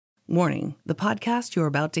Warning, the podcast you're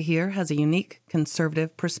about to hear has a unique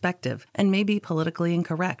conservative perspective and may be politically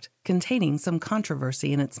incorrect, containing some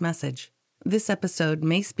controversy in its message. This episode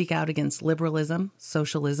may speak out against liberalism,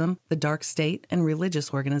 socialism, the dark state, and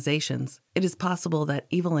religious organizations. It is possible that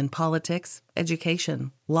evil in politics,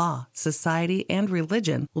 education, law, society, and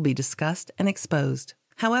religion will be discussed and exposed.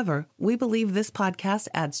 However, we believe this podcast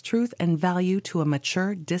adds truth and value to a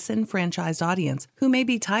mature, disenfranchised audience who may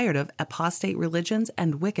be tired of apostate religions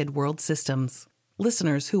and wicked world systems.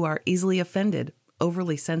 Listeners who are easily offended,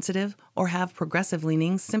 overly sensitive, or have progressive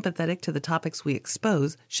leanings sympathetic to the topics we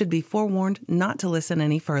expose should be forewarned not to listen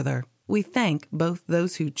any further. We thank both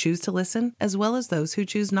those who choose to listen as well as those who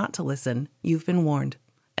choose not to listen. You've been warned.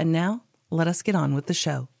 And now, let us get on with the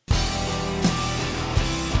show.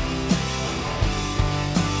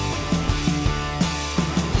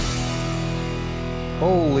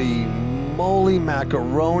 Holy moly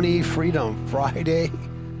macaroni, Freedom Friday,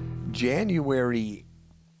 January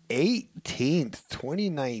 18th,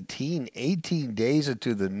 2019, 18 days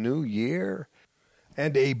into the new year.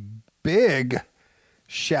 And a big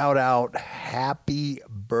shout out, happy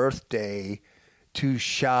birthday to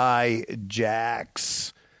Shy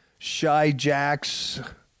Jax. Shy Jax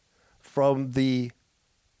from the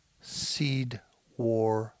Seed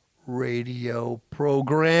War radio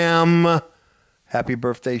program. Happy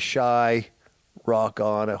birthday, Shy. Rock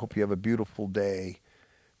on. I hope you have a beautiful day.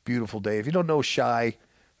 Beautiful day. If you don't know Shy,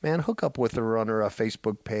 man, hook up with her on her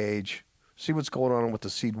Facebook page. See what's going on with the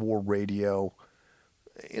Seed War Radio.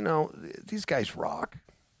 You know, these guys rock.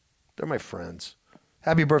 They're my friends.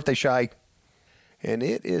 Happy birthday, Shy. And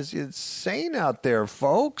it is insane out there,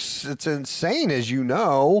 folks. It's insane, as you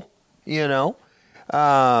know. You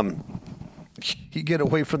get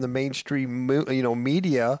away from the mainstream,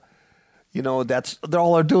 media. You know, they're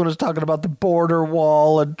all they're doing is talking about the border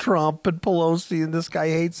wall and Trump and Pelosi and this guy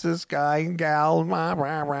hates this guy and gal,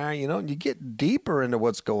 and you get deeper into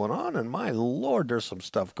what's going on. And my Lord, there's some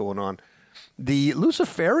stuff going on. The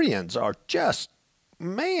Luciferians are just,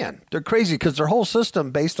 man, they're crazy because their whole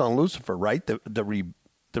system based on Lucifer, right? The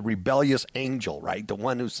rebellious angel, right? The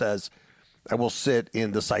one who says, I will sit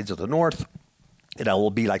in the sides of the north and I will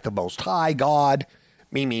be like the Most High God.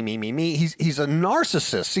 Me. He's a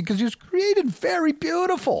narcissist because he was created very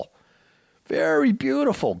beautiful. Very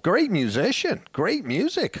beautiful. Great musician. Great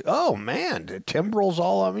music. Oh, man. The timbrels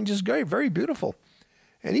just great. Very beautiful.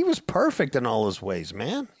 And he was perfect in all his ways,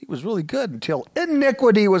 man. He was really good until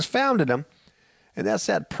iniquity was found in him. And that's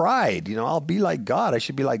that pride. I'll be like God. I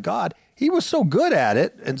should be like God. He was so good at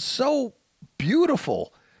it and so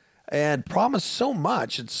beautiful and promised so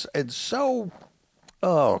much. It's so...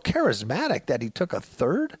 charismatic that he took a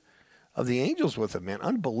third of the angels with him, man.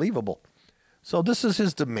 Unbelievable. So this is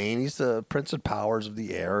his domain. He's the prince of powers of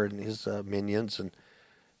the air and his minions and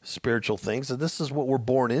spiritual things. And this is what we're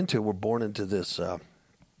born into. We're born into this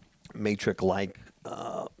matrix-like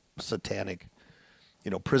satanic,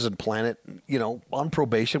 prison planet. On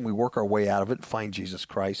probation, we work our way out of it, find Jesus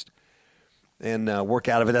Christ, and work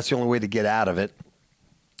out of it. That's the only way to get out of it.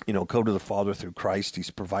 Go to the Father through Christ. He's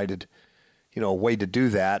provided a way to do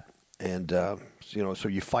that, and so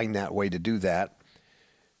you find that way to do that.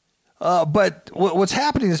 But what's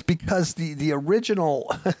happening is because the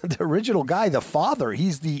original the original guy, the father,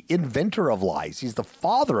 he's the inventor of lies. He's the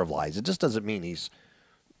father of lies. It just doesn't mean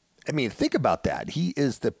think about that. He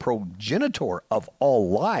is the progenitor of all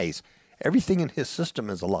lies. Everything in his system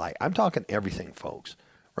is a lie. I'm talking everything, folks,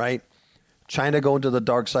 right? China going to the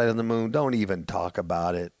dark side of the moon. Don't even talk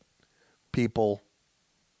about it, people.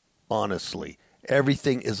 Honestly,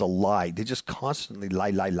 everything is a lie. They just constantly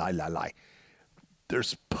lie.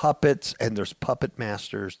 There's puppets and there's puppet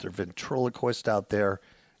masters. There are ventriloquists out there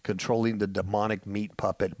controlling the demonic meat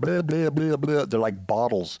puppet. Blah, blah, blah, blah. They're like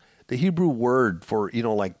bottles. The Hebrew word for,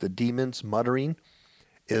 like the demons muttering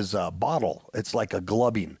is a bottle. It's like a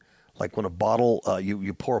glubbing. Like when a bottle,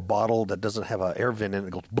 you pour a bottle that doesn't have an air vent in it,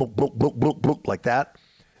 it goes bloop, bloop, bloop, bloop, bloop, like that.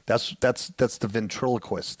 That's the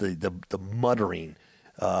ventriloquist, the muttering.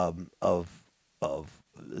 Of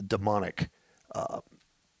demonic,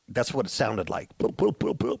 that's what it sounded like. Boop, boop,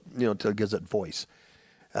 boop, boop, till it gives it voice,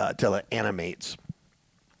 till it animates.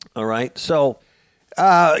 All right, so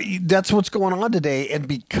that's what's going on today, and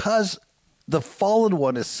because the fallen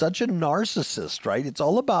one is such a narcissist, right? It's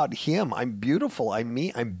all about him. I'm beautiful. I'm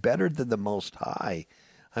me. I'm better than the Most High.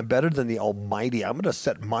 I'm better than the Almighty. I'm going to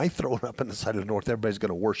set my throne up in the side of the north. Everybody's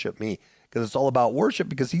going to worship me because it's all about worship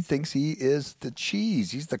because he thinks he is the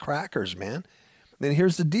cheese. He's the crackers, man. Then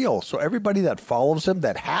here's the deal. So everybody that follows him,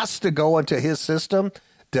 that has to go into his system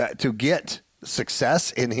to get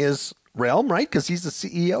success in his realm, right? Because he's the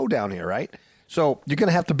CEO down here, right? So you're going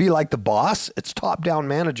to have to be like the boss. It's top-down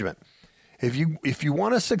management. If you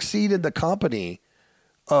want to succeed in the company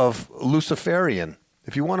of Luciferian,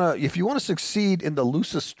 if you want to succeed in the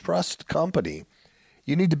Lucis Trust company,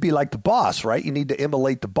 you need to be like the boss, right? You need to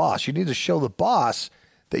emulate the boss. You need to show the boss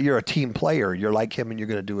that you're a team player. You're like him and you're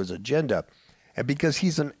going to do his agenda. And because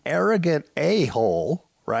he's an arrogant a-hole,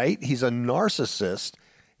 right? He's a narcissist.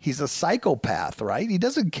 He's a psychopath, right? He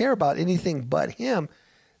doesn't care about anything but him.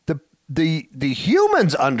 The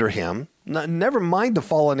humans under him, never mind the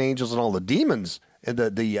fallen angels and all the demons and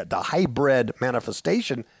the hybrid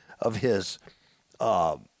manifestation of his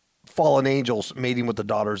fallen angels mating with the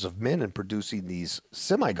daughters of men and producing these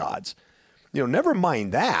semi-gods. Never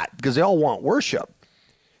mind that, because they all want worship.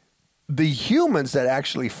 The humans that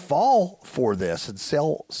actually fall for this and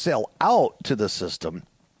sell out to the system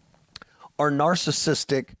are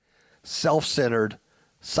narcissistic, self-centered,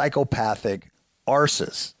 psychopathic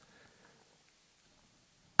arses.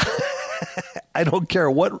 I don't care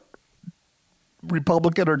what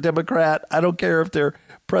Republican or Democrat. I don't care if they're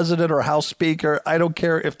president or House Speaker. I don't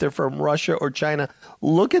care if they're from Russia or China.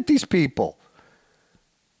 Look at these people.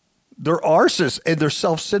 They're arses and they're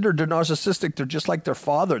self-centered. They're narcissistic. They're just like their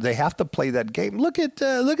father. They have to play that game. Look at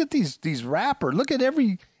these rappers. Look at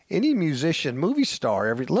any musician, movie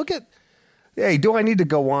star. Hey, do I need to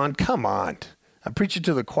go on? Come on. I'm preaching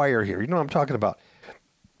to the choir here. You know what I'm talking about.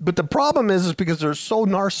 But the problem is because they're so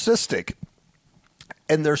narcissistic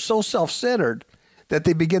and they're so self-centered that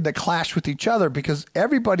they begin to clash with each other because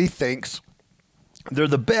everybody thinks they're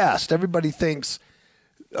the best. Everybody thinks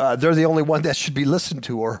they're the only one that should be listened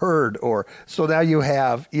to or heard. So now you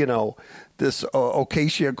have, this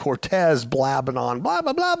Ocasio-Cortez blabbing on, blah,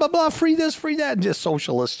 blah, blah, blah, blah, free this, free that, and just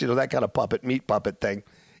socialist, that kind of meat puppet thing.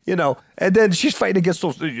 And then she's fighting against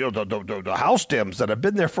those, the House Dems that have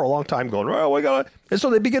been there for a long time going, oh, we got it. And so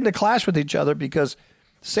they begin to clash with each other because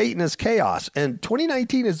Satan is chaos. And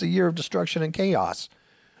 2019 is the year of destruction and chaos,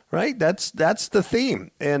 right? That's the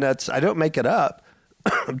theme. And I don't make it up.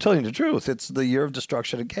 I'm telling you the truth. It's the year of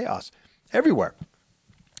destruction and chaos everywhere.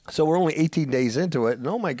 So we're only 18 days into it. And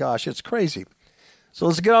oh my gosh, it's crazy. So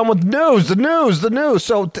let's get on with the news.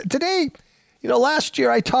 So today, last year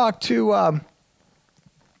I talked to,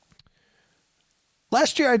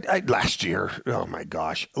 Last week,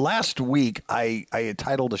 I had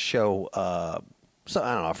titled a show, I don't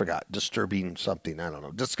know, I forgot, disturbing something, I don't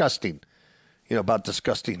know, disgusting, about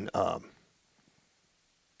disgusting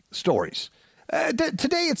stories.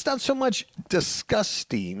 Today, it's not so much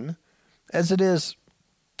disgusting as it is,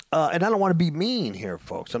 and I don't want to be mean here,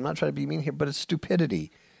 folks. I'm not trying to be mean here, but it's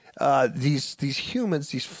stupidity. These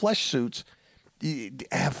humans, these flesh suits,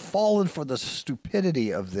 have fallen for the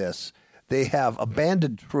stupidity of this. They have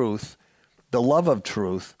abandoned truth, the love of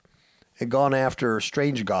truth, and gone after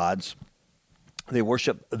strange gods. They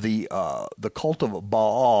worship the cult of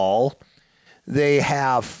Baal. They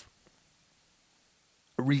have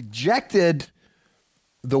rejected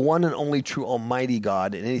the one and only true Almighty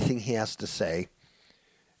God and anything He has to say.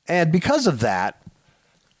 And because of that,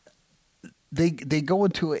 they go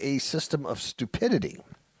into a system of stupidity.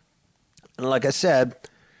 And like I said,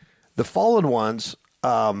 the fallen ones,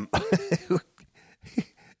 and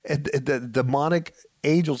the demonic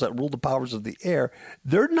angels that rule the powers of the air,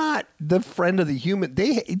 they're not the friend of the human.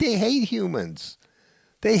 They hate humans.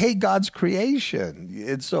 They hate God's creation.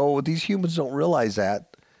 And so these humans don't realize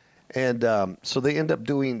that. And so they end up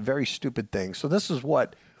doing very stupid things. So this is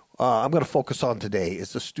what I'm going to focus on today,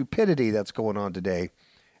 is the stupidity that's going on today.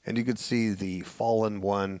 And you can see the fallen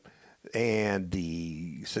one and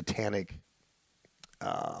the satanic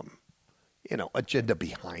agenda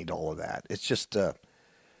behind all of that. It's just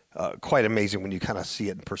quite amazing when you kind of see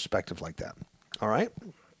it in perspective like that. All right?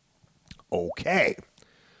 Okay.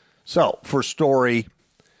 So, first story,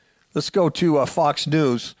 let's go to Fox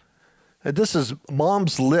News. This is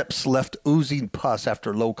mom's lips left oozing pus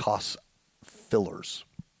after low-cost fillers.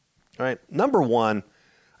 All right? Number one,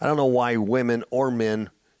 I don't know why women or men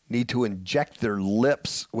need to inject their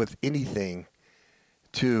lips with anything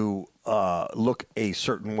to look a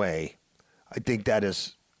certain way. I think that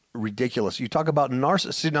is ridiculous. You talk about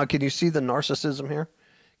narcissism. Now, can you see the narcissism here?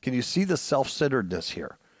 Can you see the self-centeredness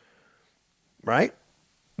here? Right?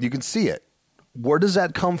 You can see it. Where does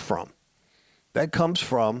that come from? That comes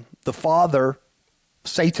from the father,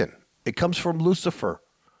 Satan. It comes from Lucifer.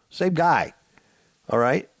 Same guy. All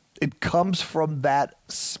right? It comes from that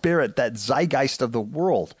spirit, that zeitgeist of the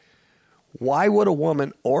world. Why would a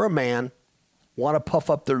woman or a man want to puff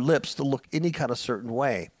up their lips to look any kind of certain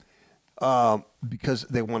way? Because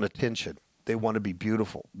they want attention. They want to be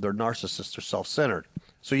beautiful. They're narcissists. They're self-centered.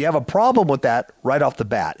 So you have a problem with that right off the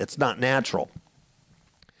bat. It's not natural.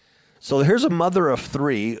 So here's a mother of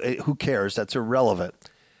 3. Who cares? That's irrelevant.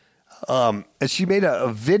 And she made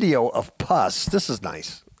a video of pus. This is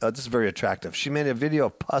nice. This is very attractive. She made a video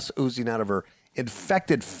of pus oozing out of her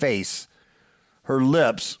infected face, her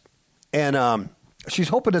lips, and she's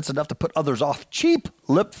hoping it's enough to put others off cheap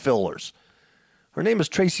lip fillers. Her name is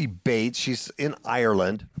Tracy Bates. She's in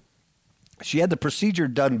Ireland. She had the procedure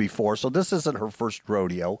done before, so this isn't her first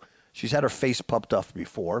rodeo. She's had her face pumped up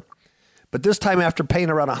before. But this time, after paying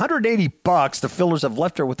around $180, the fillers have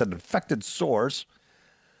left her with an infected sores.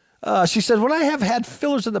 She said, when I have had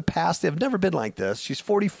fillers in the past, they've never been like this. She's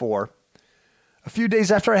 44. A few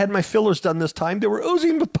days after I had my fillers done this time, they were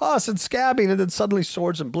oozing with pus and scabbing, and then suddenly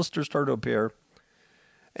sores and blisters started to appear.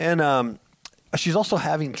 And she's also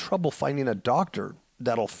having trouble finding a doctor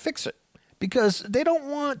that'll fix it because they don't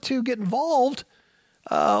want to get involved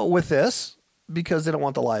with this because they don't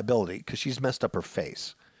want the liability because she's messed up her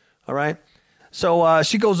face. All right? So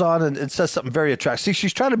she goes on and says something very attractive. See,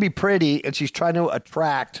 she's trying to be pretty, and she's trying to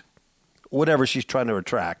attract whatever she's trying to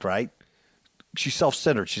attract, right? She's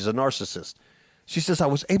self-centered. She's a narcissist. She says, I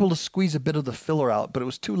was able to squeeze a bit of the filler out, but it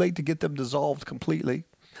was too late to get them dissolved completely.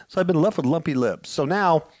 So I've been left with lumpy lips. So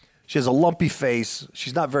now she has a lumpy face.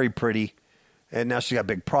 She's not very pretty, and now she's got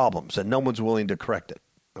big problems, and no one's willing to correct it,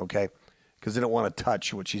 okay? Because they don't want to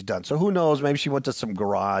touch what she's done. So who knows? Maybe she went to some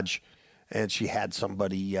garage, and she had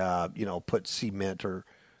somebody, put cement or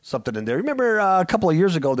something in there. Remember a couple of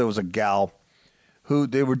years ago, there was a gal who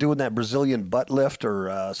they were doing that Brazilian butt lift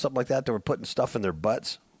or something like that. They were putting stuff in their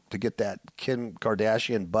butts to get that Kim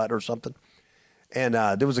Kardashian butt or something. And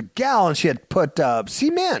there was a gal, and she had put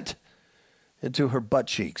cement into her butt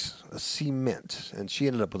cheeks, cement, and she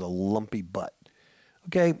ended up with a lumpy butt.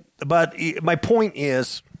 Okay, but my point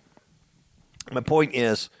is,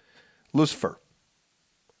 Lucifer,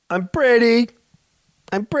 I'm pretty,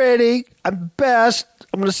 I'm best,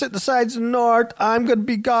 I'm going to sit in the sides of the north, I'm going to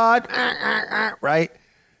be God, right?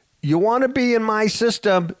 You want to be in my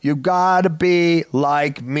system, you got to be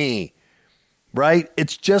like me, right?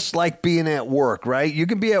 It's just like being at work, right? You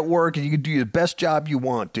can be at work and you can do the best job you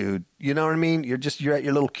want, dude. You know what I mean? You're at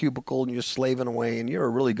your little cubicle and you're slaving away and you're a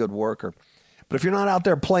really good worker. But if you're not out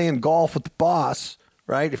there playing golf with the boss,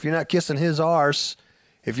 right? If you're not kissing his arse,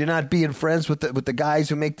 if you're not being friends with the guys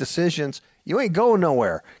who make decisions, you ain't going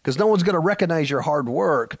nowhere because no one's going to recognize your hard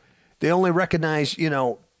work. They only recognize,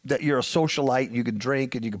 that you're a socialite and you can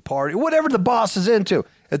drink and you can party, whatever the boss is into.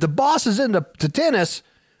 If the boss is into tennis,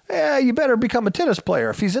 you better become a tennis player.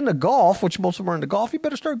 If he's into golf, which most of them are into golf, you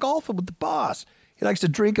better start golfing with the boss. He likes to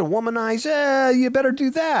drink and womanize. You better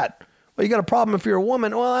do that. Well, you got a problem if you're a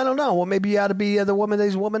woman. Well, I don't know. Well, maybe you ought to be the woman that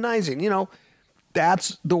he's womanizing.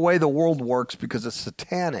 That's the way the world works because it's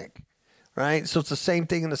satanic, right? So it's the same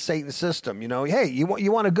thing in the Satan system. Hey, you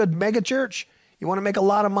want a good mega church? You want to make a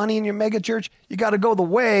lot of money in your mega church? You got to go the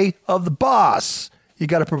way of the boss. You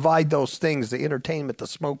got to provide those things, the entertainment, the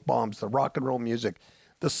smoke bombs, the rock and roll music,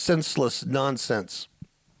 the senseless nonsense,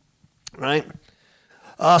 right?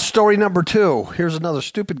 Story number 2. Here's another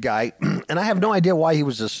stupid guy, and I have no idea why he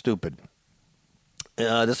was this stupid.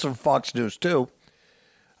 This is from Fox News, too.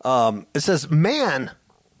 It says, man.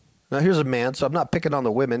 Now, here's a man, so I'm not picking on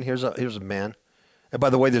the women. Here's a man. And by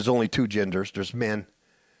the way, there's only 2 genders. There's men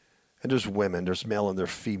and there's women. There's male and there's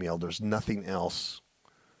female. There's nothing else.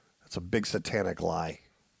 That's a big satanic lie.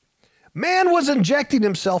 Man was injecting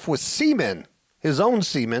himself with semen, his own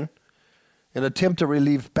semen, in an attempt to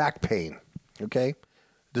relieve back pain. Okay?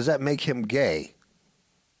 Does that make him gay?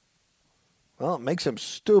 Well, it makes him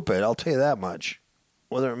stupid, I'll tell you that much.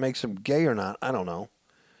 Whether it makes him gay or not, I don't know.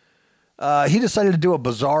 He decided to do a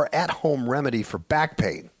bizarre at-home remedy for back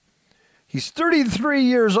pain. He's 33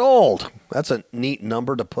 years old. That's a neat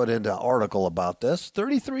number to put into an article about this.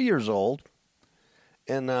 33 years old.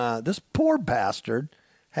 And this poor bastard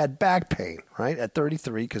had back pain, right, at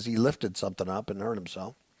 33 because he lifted something up and hurt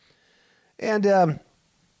himself. And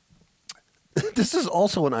this is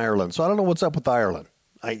also in Ireland, so I don't know what's up with Ireland.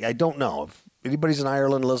 I don't know. If anybody's in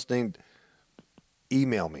Ireland listening,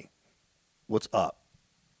 email me. What's up?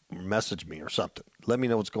 Or message me or something. Let me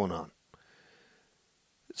know what's going on.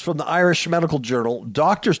 It's from the Irish Medical Journal.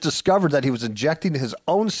 Doctors discovered that he was injecting his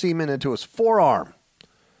own semen into his forearm.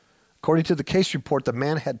 According to the case report, the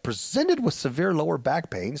man had presented with severe lower back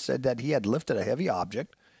pain, said that he had lifted a heavy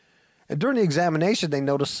object. And during the examination, they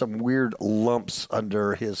noticed some weird lumps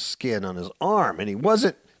under his skin on his arm. And he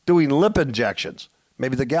wasn't doing lip injections.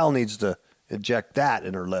 Maybe the gal needs to inject that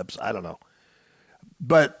in her lips. I don't know.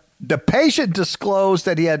 But the patient disclosed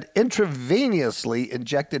that he had intravenously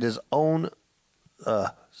injected his own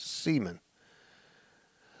semen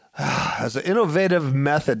as an innovative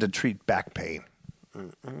method to treat back pain.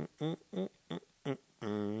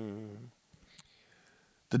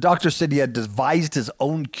 The doctor said he had devised his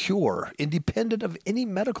own cure, independent of any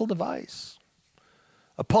medical device.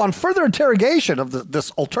 Upon further interrogation of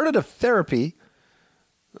this alternative therapy,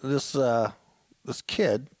 this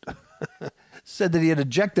kid said that he had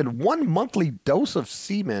injected 1 monthly dose of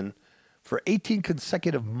semen for 18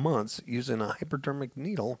 consecutive months using a hypodermic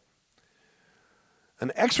needle.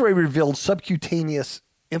 An X-ray revealed subcutaneous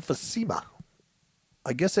emphysema.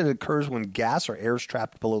 I guess it occurs when gas or air is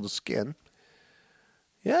trapped below the skin.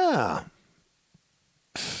 Yeah.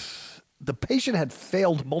 The patient had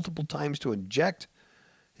failed multiple times to inject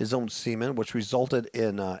his own semen, which resulted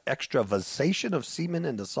in extravasation of semen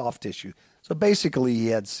into soft tissue. So basically, he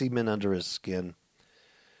had semen under his skin.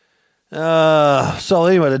 So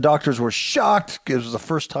anyway, the doctors were shocked. It was the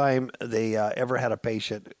first time they ever had a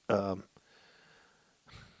patient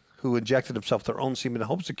who injected himself their own semen in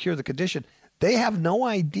hopes to cure the condition. They have no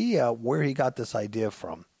idea where he got this idea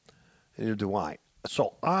from. Neither do I.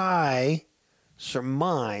 So I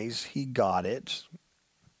surmise he got it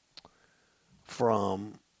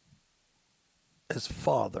from his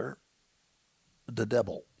father, the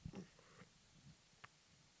devil.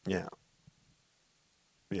 Yeah.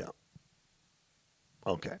 Yeah.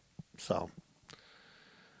 Okay. So.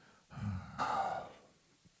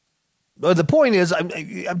 But the point is, I'm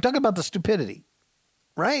talking about the stupidity,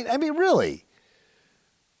 right? I mean, really.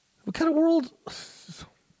 What kind of world?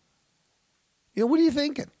 You know, what are you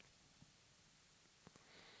thinking?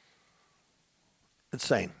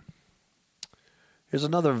 Insane. Here's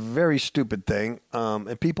another very stupid thing,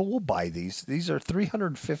 and people will buy these. These are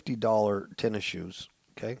 $350 tennis shoes,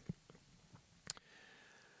 okay?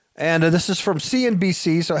 And this is from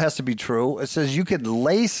CNBC, so it has to be true. It says you can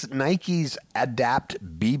lace Nike's Adapt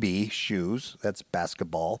BB shoes, that's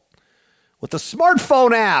basketball, with a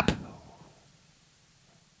smartphone app.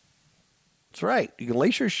 That's right. You can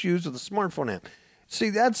lace your shoes with a smartphone app. See,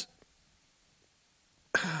 that's...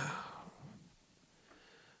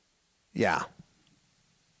 yeah.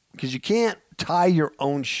 Because you can't tie your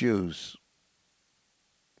own shoes.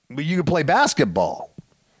 But you can play basketball.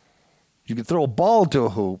 You can throw a ball to a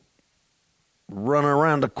hoop, run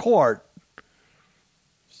around the court.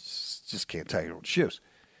 Just can't tie your own shoes.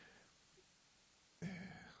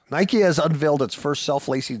 Nike has unveiled its first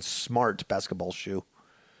self-lacing smart basketball shoe.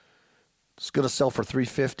 It's going to sell for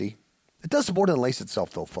 $350. It does more than lace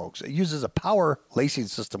itself, though, folks. It uses a power lacing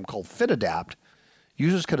system called FitAdapt.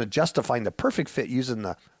 Users can adjust to find the perfect fit using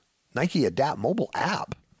the Nike Adapt mobile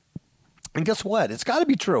app. And guess what? It's got to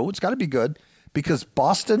be true. It's got to be good because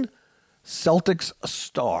Boston Celtics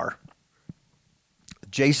star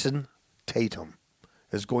Jason Tatum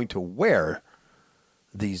is going to wear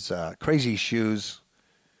these crazy shoes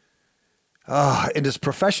in his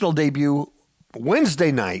professional debut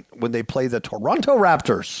Wednesday night when they play the Toronto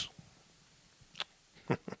Raptors.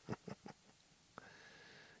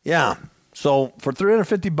 Yeah. So for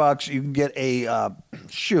 $350, you can get a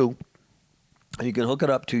shoe, and you can hook it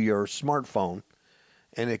up to your smartphone,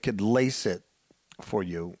 and it could lace it for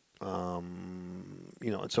you. So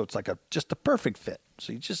it's like just a perfect fit.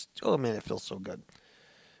 So you just, oh man, it feels so good.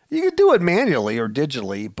 You can do it manually or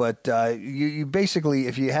digitally, but you basically,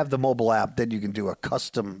 if you have the mobile app, then you can do a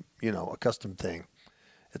custom thing.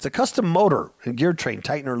 It's a custom motor and gear train,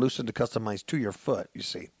 tighten or loosen to customize to your foot, you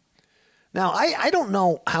see. Now, I don't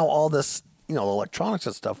know how all this, electronics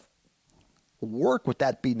and stuff work with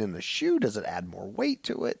that being in the shoe. Does it add more weight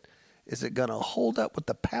to it? Is it going to hold up with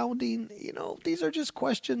the pounding? These are just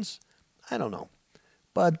questions. I don't know.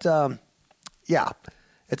 But, yeah,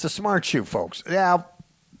 it's a smart shoe, folks. Yeah,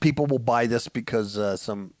 people will buy this because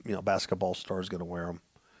some, basketball star is going to wear them.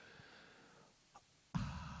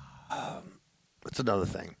 That's another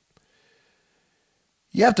thing.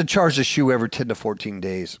 You have to charge the shoe every 10 to 14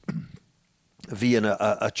 days via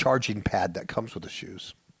a charging pad that comes with the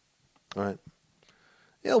shoes. All right.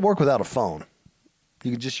 It'll work without a phone.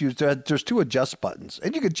 You can just use, there's 2 adjust buttons,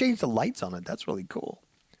 and you can change the lights on it. That's really cool.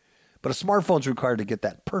 But a smartphone's required to get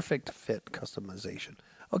that perfect fit customization.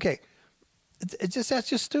 Okay. That's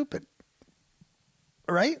just stupid.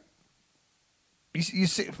 All right? You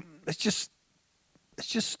see, it's just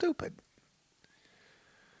stupid.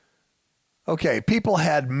 Okay, people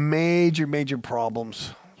had major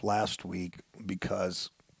problems last week because,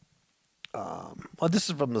 this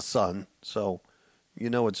is from The Sun, so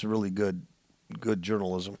it's really good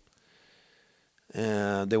journalism.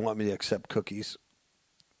 And they want me to accept cookies.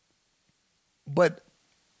 But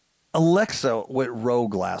Alexa went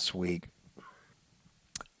rogue last week.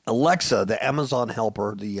 Alexa, the Amazon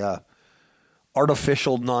helper, the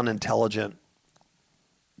artificial non-intelligent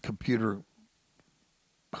computer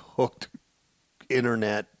hooked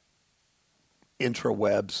internet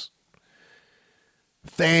intrawebs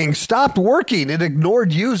thing stopped working. It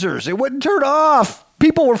ignored users. It wouldn't turn off.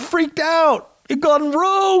 People were freaked out. It gone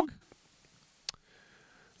rogue.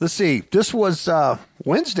 Let's see. This was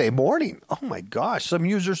Wednesday morning. Oh, my gosh. Some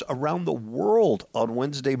users around the world on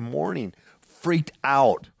Wednesday morning freaked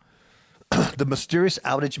out. The mysterious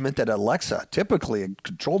outage meant that Alexa, typically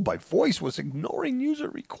controlled by voice, was ignoring user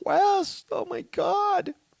requests. Oh, my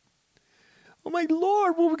God. Oh, my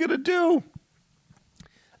Lord. What are we going to do?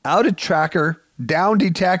 Outage tracker down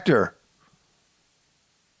detector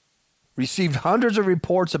received hundreds of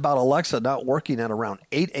reports about Alexa not working at around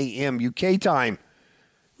 8 a.m. UK time.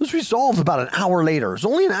 It was resolved about an hour later. It was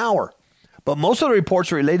only an hour. But most of the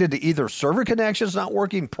reports related to either server connections not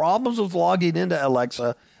working, problems with logging into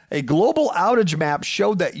Alexa. A global outage map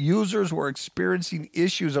showed that users were experiencing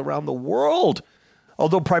issues around the world,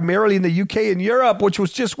 although primarily in the UK and Europe, which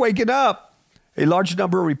was just waking up. A large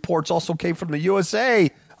number of reports also came from the USA,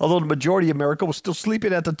 although the majority of America was still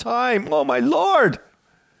sleeping at the time. Oh, my Lord.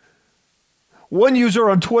 One user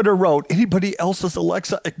on Twitter wrote, "Anybody else's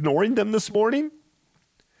Alexa ignoring them this morning?"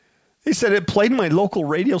 He said, "It played my local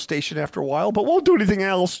radio station after a while, but won't do anything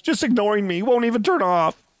else. Just ignoring me. Won't even turn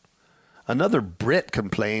off." Another Brit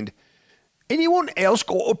complained, "Anyone else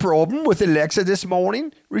got a problem with Alexa this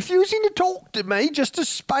morning? Refusing to talk to me, just a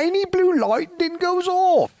spiny blue light then goes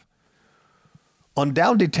off." On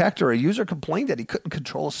Down Detector, a user complained that he couldn't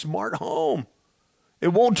control a smart home. It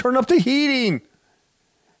won't turn up the heating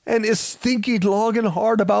and is thinking long and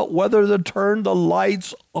hard about whether to turn the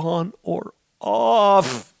lights on or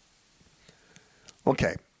off.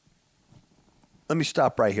 Okay. Let me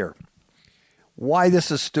stop right here. Why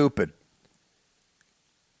this is stupid.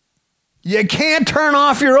 You can't turn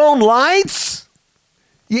off your own lights?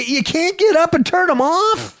 You can't get up and turn them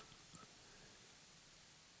off?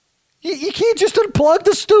 You can't just unplug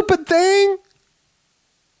the stupid thing?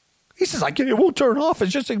 He says, it won't turn off.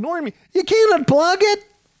 It's just ignoring me. You can't unplug it?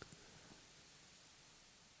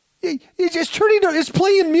 You just turn it on. It's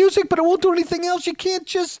playing music, but it won't do anything else. You can't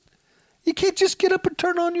just get up and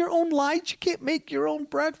turn on your own lights. You can't make your own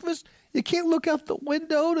breakfast. You can't look out the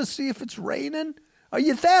window to see if it's raining. Are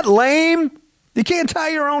you that lame? You can't tie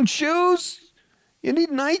your own shoes? You need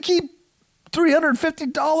Nike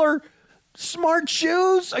 $350 smart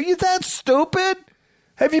shoes? Are you that stupid?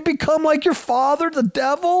 Have you become like your father, the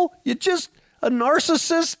devil? You're just a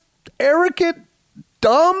narcissist, arrogant,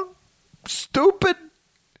 dumb, stupid.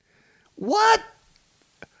 What?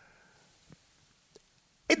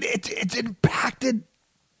 It impacted.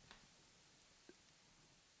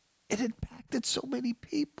 It impacted so many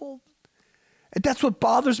people. And that's what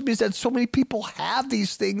bothers me, is that so many people have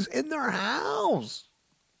these things in their house.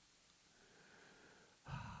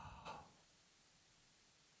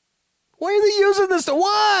 Why are they using this?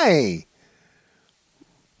 Why?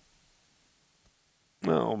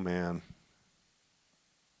 Oh, man.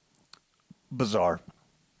 Bizarre.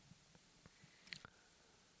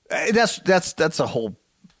 That's a whole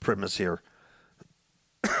premise here.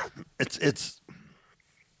 It's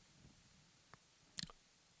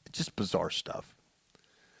just bizarre stuff.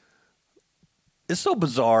 It's so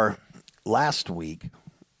bizarre. Last week,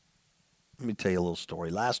 let me tell you a little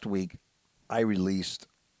story. Last week, I released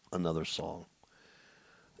another song.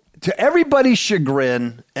 To everybody's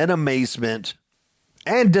chagrin and amazement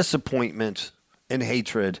and disappointment and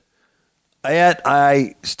hatred, yet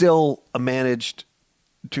I still managed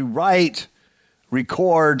to write,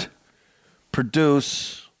 record,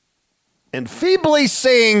 produce, and feebly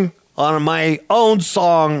sing on my own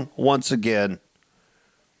song once again.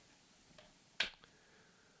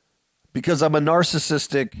 Because I'm a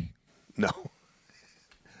narcissistic... No.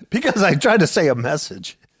 Because I tried to say a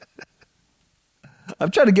message.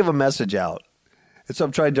 I'm trying to give a message out. And so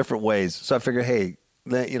I'm trying different ways. So I figured, hey,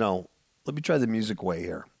 let me try the music way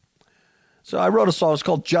here. So I wrote a song. It's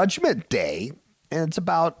called Judgment Day. And it's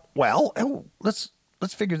about, let's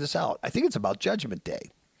figure this out. I think it's about Judgment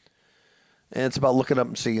Day. And it's about looking up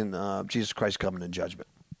and seeing Jesus Christ coming in judgment.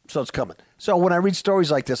 So it's coming. So when I read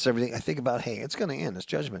stories like this, everything, I think about, hey, it's going to end. It's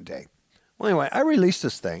Judgment Day. Well, anyway, I released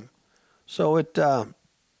this thing. So it goes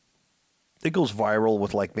viral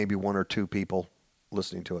with like maybe one or two people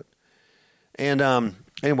listening to it. And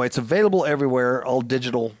anyway, it's available everywhere, all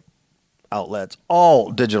digital outlets,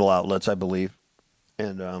 I believe.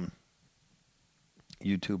 And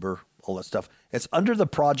YouTuber, all that stuff. It's under the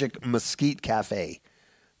project Mesquite Cafe.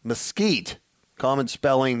 Mesquite, common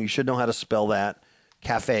spelling. You should know how to spell that.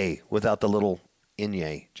 Cafe, without the little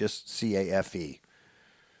inye, just C-A-F-E.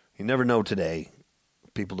 You never know today.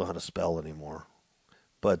 People know how to spell anymore.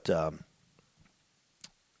 But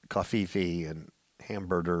Kafifi and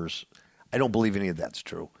hamburgers. I don't believe any of that's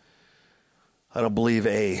true. I don't believe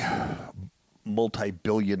a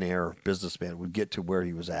multi-billionaire businessman would get to where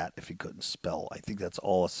he was at if he couldn't spell. I think that's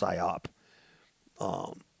all a psyop.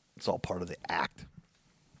 It's all part of the act.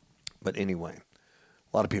 But anyway,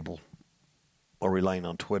 a lot of people are relying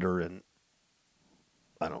on Twitter, and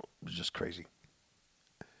it's just crazy.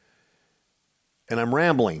 And I'm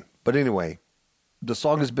rambling. But anyway, the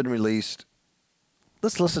song has been released.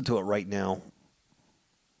 Let's listen to it right now.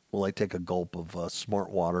 While I take a gulp of smart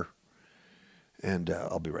water. And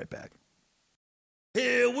I'll be right back.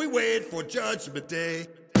 Here we wait for Judgment Day.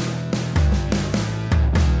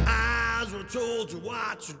 Eyes were told to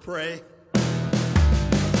watch and pray.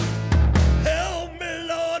 Help me,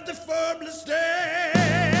 Lord, to firmly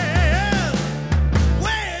stand.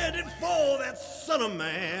 Waiting for that Son of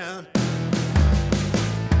Man.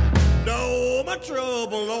 No, my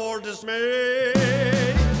trouble, Lord, dismay.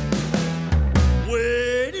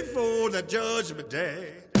 Waiting for that Judgment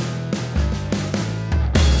Day.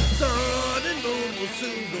 Sun and moon will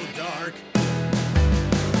soon go dark.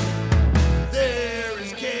 There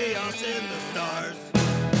is chaos in the stars.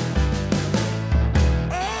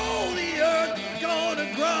 Oh, the earth is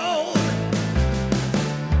gonna groan.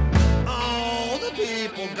 All the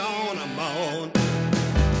people gonna moan.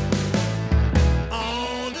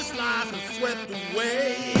 All this life is swept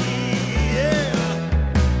away. Yeah.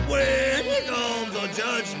 When he comes on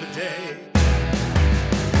Judgment Day.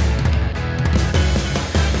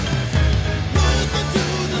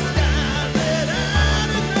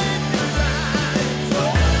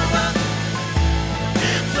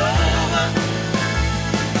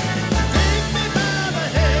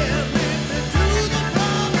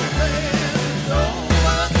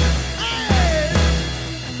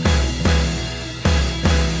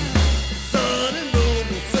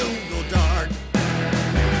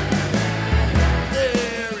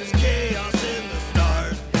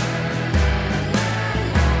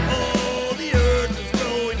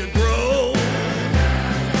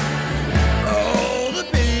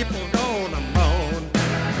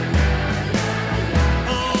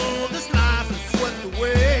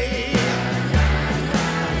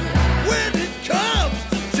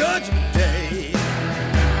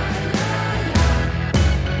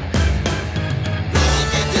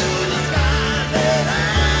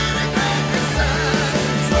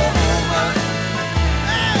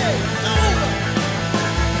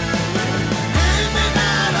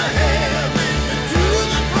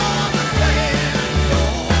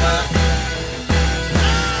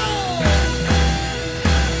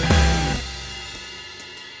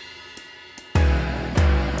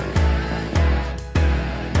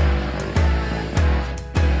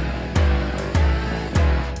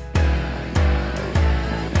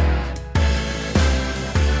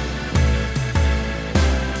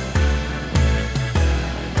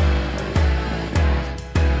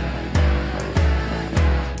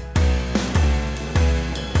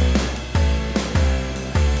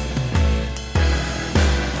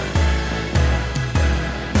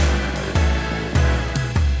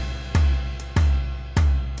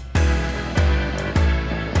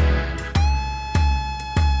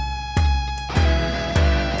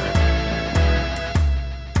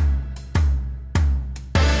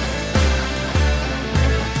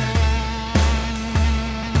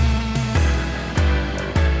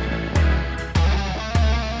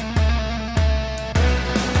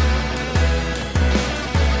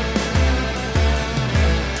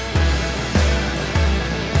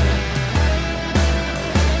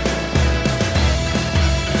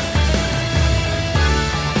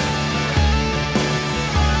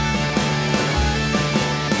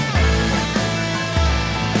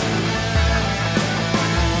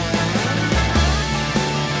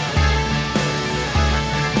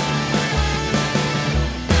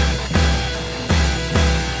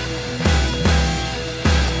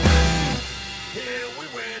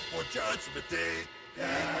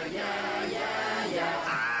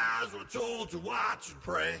 To watch and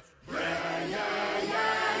pray.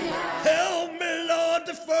 Help me, Lord,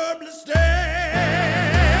 to firmly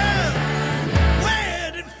stand.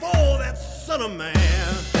 Waiting for that Son of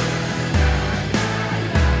Man.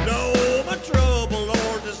 No, my trouble,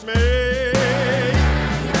 Lord, dismay.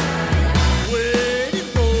 Waiting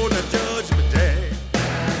for the Judgment Day.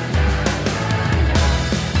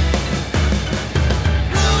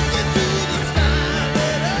 Look into the sky,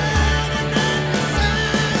 let out and let the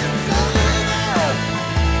signs over.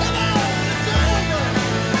 Come on, it's over.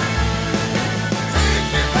 Take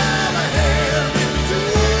me by the hand into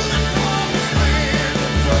the promised land.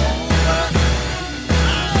 It's over.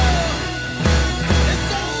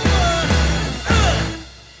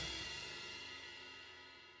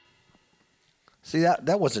 See,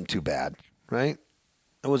 that wasn't too bad, right?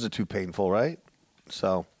 It wasn't too painful, right?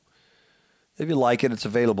 So, if you like it, it's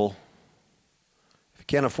available. If you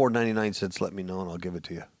can't afford 99 cents, let me know and I'll give it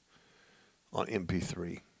to you on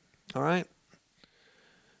MP3. All right?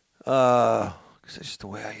 It's just the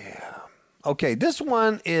way I am. Okay, this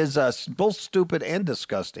one is both stupid and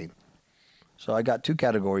disgusting. So I got two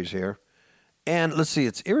categories here. And let's see,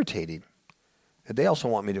 it's irritating. And they also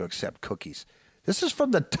want me to accept cookies. This is from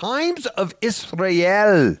the Times of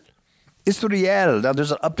Israel. Israel. Now,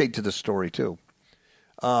 there's an update to this story, too.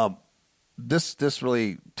 This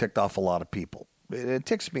really ticked off a lot of people. It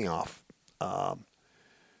ticks me off. And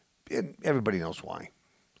everybody knows why.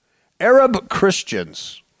 Arab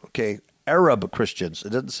Christians. Okay, Arab Christians. It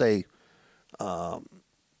doesn't say,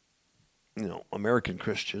 American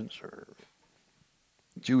Christians or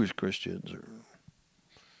Jewish Christians or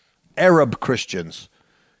Arab Christians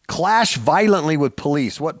clash violently with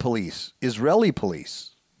police. What police? Israeli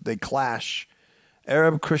police. They clash.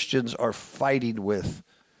 Arab Christians are fighting with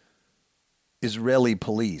Israeli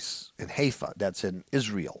police in Haifa. That's in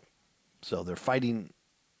Israel. So they're fighting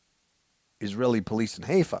Israeli police in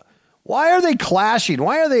Haifa. Why are they clashing?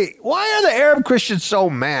 Why are the Arab Christians so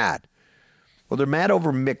mad? Well, they're mad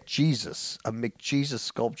over McJesus, a McJesus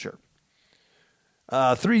sculpture.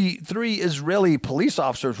 Three Israeli police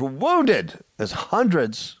officers were wounded as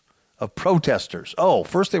hundreds of protesters. Oh,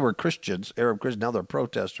 first they were Christians, Arab Christians, now they're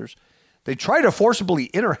protesters. They tried to forcibly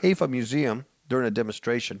enter Haifa Museum during a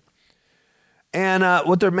demonstration. And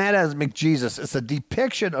what they're mad at is McJesus. It's a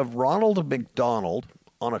depiction of Ronald McDonald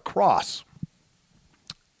on a cross.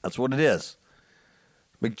 That's what it is.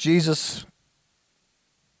 McJesus,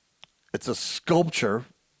 it's a sculpture.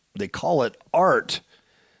 They call it art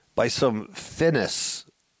by some Finnish.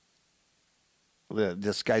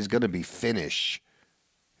 This guy's going to be Finnish.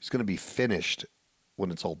 He's going to be finished when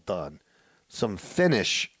it's all done. Some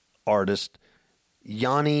Finnish artist,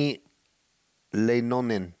 Jani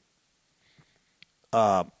Leinonen.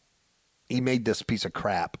 He made this piece of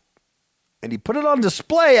crap. And he put it on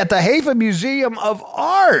display at the Haifa Museum of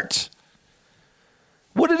Art.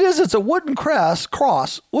 What it is, it's a wooden cross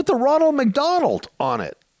with the Ronald McDonald on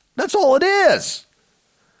it. That's all it is.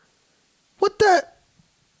 What the?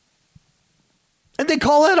 And they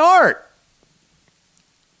call it art.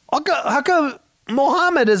 How come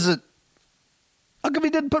Muhammad isn't? How come he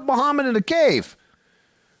didn't put Muhammad in a cave?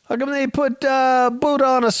 How come they put Buddha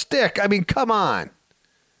on a stick? I mean, come on.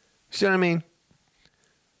 See what I mean?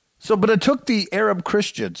 So, but it took the Arab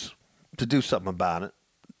Christians to do something about it.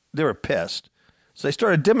 They were pissed. So they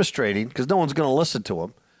started demonstrating because no one's going to listen to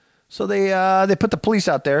them. So they put the police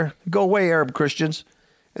out there. Go away, Arab Christians.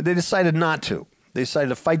 And they decided not to. They decided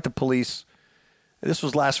to fight the police. And this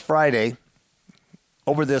was last Friday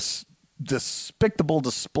over this despicable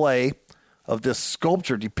display of this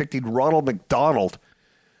sculpture depicting Ronald McDonald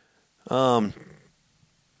on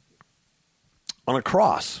a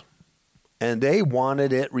cross. And they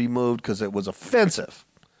wanted it removed because it was offensive.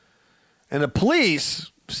 And the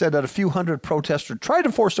police said that a few hundred protesters tried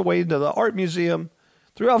to force their way into the art museum.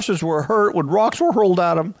 3 officers were hurt when rocks were hurled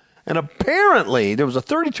at them. And apparently, there was a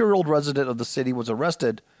 32-year-old resident of the city was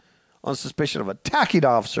arrested on suspicion of attacking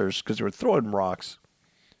officers because they were throwing rocks.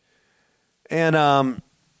 And,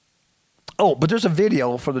 but there's a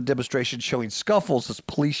video from the demonstration showing scuffles as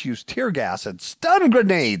police used tear gas and stun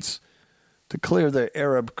grenades to clear the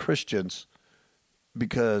Arab Christians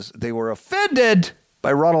because they were offended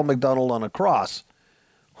by Ronald McDonald on a cross.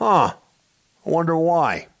 I wonder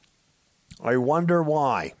why.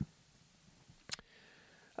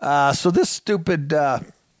 So this stupid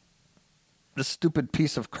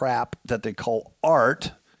piece of crap that they call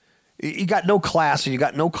art, you got no class and you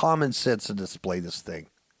got no common sense to display this thing,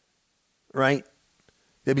 right?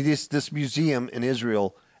 I mean, this museum in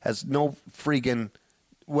Israel has no freaking.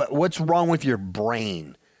 What's wrong with your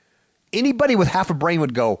brain? Anybody with half a brain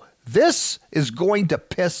would go, this is going to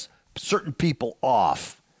piss certain people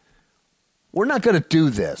off. We're not going to do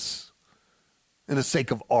this in the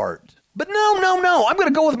sake of art. But no. I'm going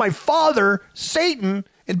to go with my father, Satan,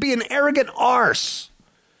 and be an arrogant arse.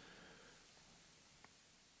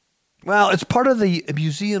 Well, it's part of the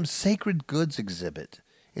museum's Sacred Goods exhibit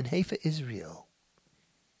in Haifa, Israel.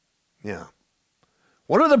 Yeah.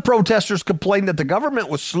 One of the protesters complained that the government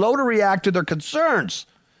was slow to react to their concerns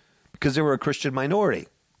because they were a Christian minority.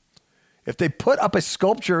 If they put up a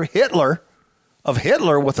sculpture of Hitler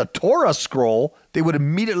with a Torah scroll, they would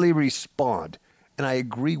immediately respond. And I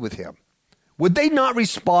agree with him. Would they not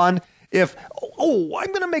respond if, I'm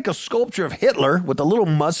going to make a sculpture of Hitler with a little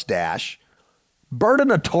mustache, burn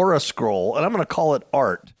in a Torah scroll, and I'm going to call it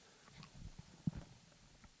art?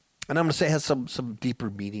 And I'm going to say it has some deeper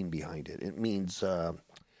meaning behind it. It means,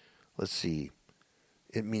 let's see,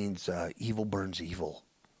 it means evil burns evil.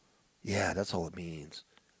 Yeah, that's all it means.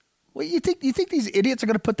 Well, you think these idiots are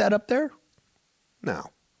going to put that up there?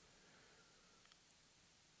 No.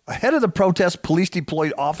 Ahead of the protest, police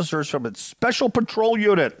deployed officers from its special patrol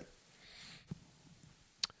unit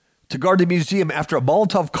to guard the museum after a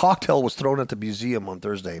Molotov cocktail was thrown at the museum on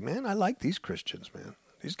Thursday. Man, I like these Christians, man.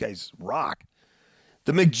 These guys rock.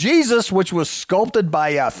 The McJesus, which was sculpted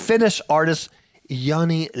by Finnish artist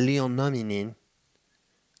Jani Leonaminen,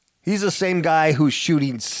 he's the same guy who's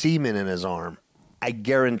shooting semen in his arm. I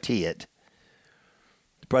guarantee it.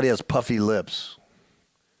 He probably has puffy lips.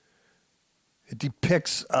 It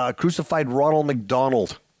depicts crucified Ronald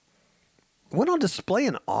McDonald. It went on display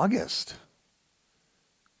in August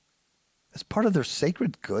as part of their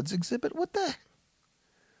sacred goods exhibit. What the?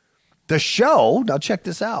 The show, now check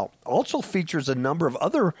this out, also features a number of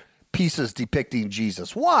other pieces depicting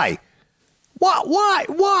Jesus. Why?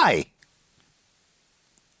 Why?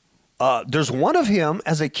 There's one of him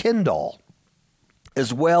as a Ken doll,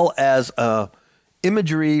 as well as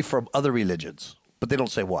imagery from other religions, but they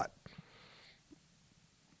don't say what.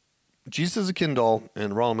 Jesus is a Ken doll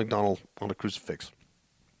and Ronald McDonald on a crucifix.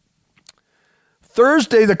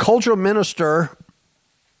 Thursday, the cultural minister,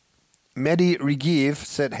 Mehdi Regev,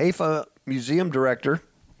 sent Haifa Museum Director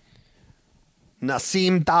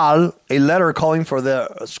Nassim Tal a letter calling for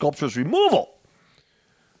the sculpture's removal.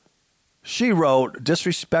 She wrote,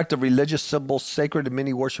 disrespect of religious symbols sacred to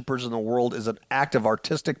many worshipers in the world is an act of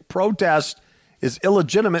artistic protest, is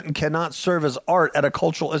illegitimate, and cannot serve as art at a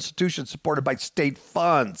cultural institution supported by state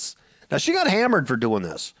funds. Now, she got hammered for doing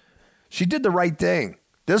this. She did the right thing.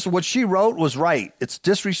 What she wrote was right. It's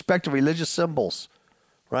disrespect of religious symbols,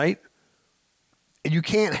 right? And you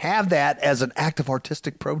can't have that as an act of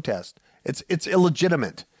artistic protest. It's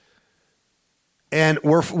illegitimate. And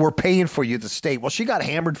we're paying for you, the state. Well, she got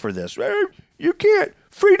hammered for this. You can't.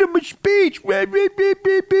 Freedom of speech.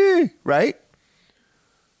 Right?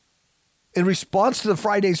 In response to the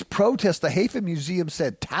Friday's protest, the Haifa Museum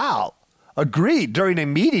said Tal agreed during a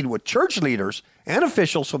meeting with church leaders and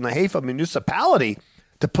officials from the Haifa municipality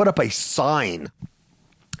to put up a sign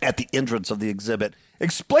at the entrance of the exhibit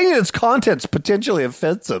explaining its contents potentially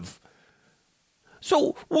offensive.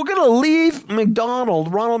 So we're going to leave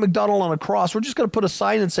Ronald McDonald on a cross. We're just going to put a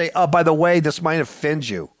sign and say, by the way, this might offend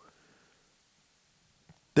you.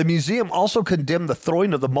 The museum also condemned the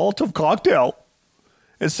throwing of the Molotov cocktail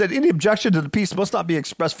and said any objection to the piece must not be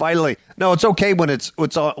expressed violently. No, it's okay when it's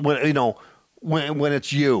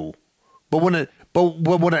you, but when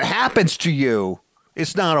it happens to you,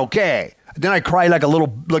 it's not okay. Then I cry like a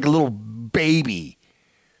little baby.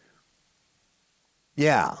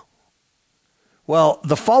 Yeah. Well,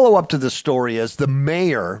 the follow-up to this story is the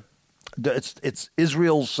mayor, it's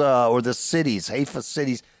Israel's, or the city's, Haifa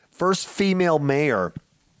city's first female mayor.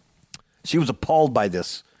 She was appalled by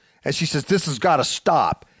this. And she says, this has got to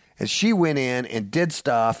stop. And she went in and did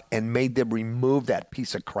stuff and made them remove that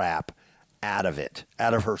piece of crap out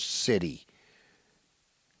of her city.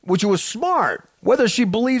 Which was smart. Whether she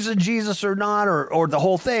believes in Jesus or not, or the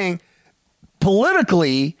whole thing,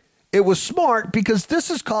 politically, it was smart because this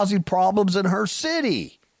is causing problems in her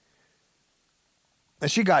city. And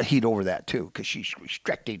she got heat over that, too, because she's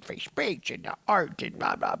restricting free speech and art and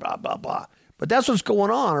blah, blah, blah, blah, blah. But that's what's going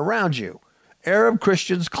on around you. Arab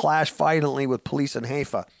Christians clash violently with police in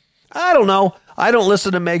Haifa. I don't know. I don't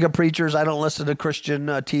listen to mega preachers. I don't listen to Christian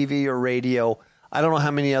TV or radio. I don't know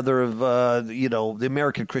how many other of, the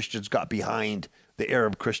American Christians got behind the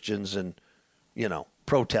Arab Christians and,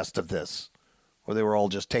 protest of this. Or they were all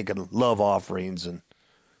just taking love offerings and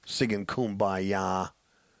singing Kumbaya,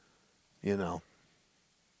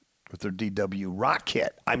 with their DW rock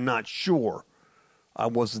hit. I'm not sure. I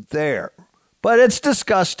wasn't there. But it's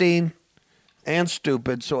disgusting and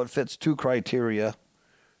stupid, so it fits two criteria.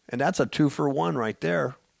 And that's a 2-for-1 right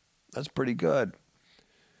there. That's pretty good.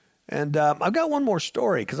 And I've got one more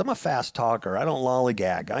story because I'm a fast talker. I don't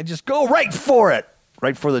lollygag. I just go right for it,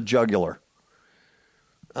 right for the jugular.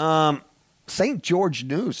 St. George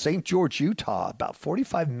News, St. George, Utah, about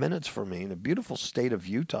 45 minutes from me in the beautiful state of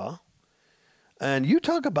Utah. And you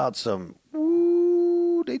talk about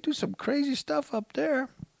they do some crazy stuff up there.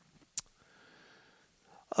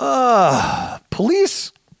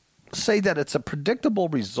 Police say that it's a predictable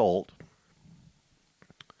result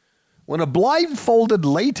when a blindfolded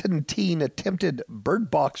Layton teen attempted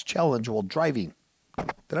Bird Box challenge while driving.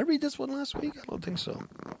 Did I read this one last week? I don't think so.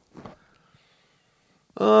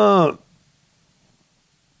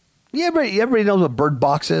 Everybody knows what Bird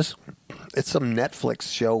Box is? It's some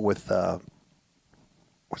Netflix show with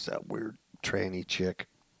what's that weird tranny chick?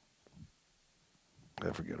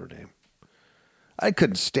 I forget her name. I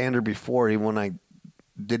couldn't stand her before, even when I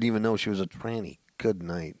didn't even know she was a tranny. Good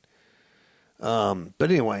night. But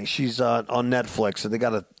anyway, she's on Netflix, and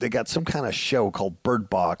they got some kind of show called Bird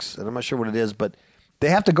Box, and I'm not sure what it is, but they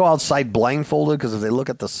have to go outside blindfolded because if they look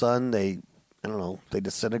at the sun, they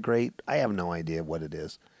disintegrate. I have no idea what it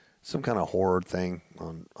is. Some kind of horror thing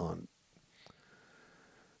on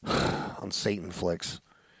Satan Flicks.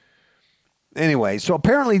 Anyway, so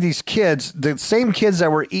apparently these kids, the same kids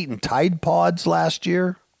that were eating Tide Pods last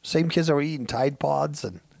year, same kids that were eating Tide Pods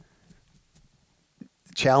and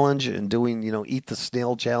challenge and doing, eat the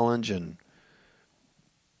snail challenge and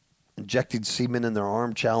injecting semen in their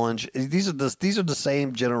arm challenge. These are the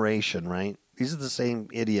same generation, right? These are the same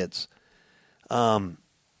idiots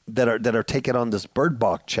that are taking on this Bird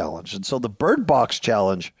Box challenge. And so the Bird Box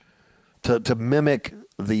challenge to mimic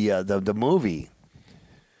the movie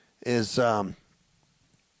is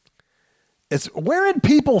it's wherein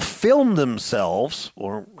people film themselves,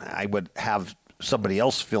 or I would have somebody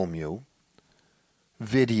else film you,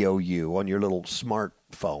 video you on your little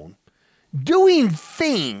smartphone, doing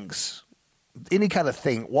things, any kind of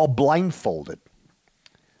thing, while blindfolded,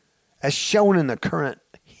 as shown in the current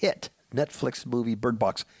hit Netflix movie Bird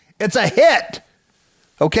Box. It's a hit,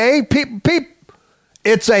 okay?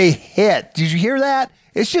 It's a hit. Did you hear that?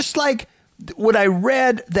 It's just like when I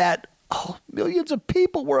read that millions of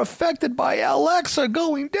people were affected by Alexa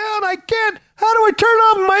going down. I can't. How do I turn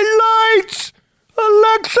off my lights?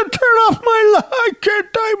 Alexa, turn off my light. I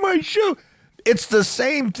can't tie my shoe. It's the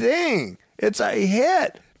same thing. It's a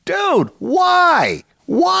hit. Dude, why?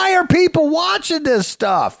 Why are people watching this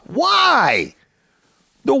stuff? Why?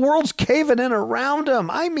 The world's caving in around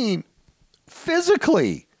them. I mean,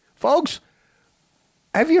 physically. Folks,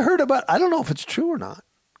 have you heard about, I don't know if it's true or not,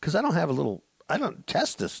 because I don't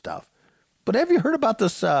test this stuff. But have you heard about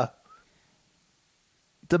this, the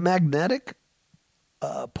magnetic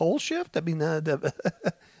pole shift? I mean, the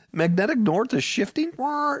magnetic north is shifting.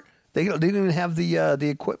 They don't even have the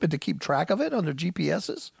equipment to keep track of it on their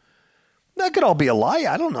GPSs. That could all be a lie.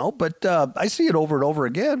 I don't know. But I see it over and over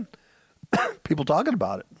again. People talking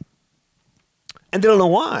about it. And they don't know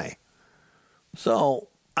why. So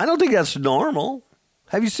I don't think that's normal.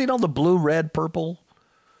 Have you seen all the blue, red, purple,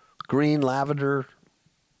 green, lavender,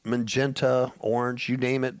 magenta, orange, you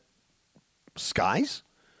name it, skies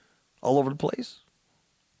all over the place?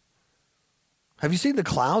 Have you seen the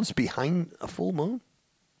clouds behind a full moon?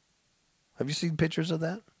 Have you seen pictures of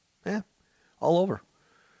that? Yeah, all over.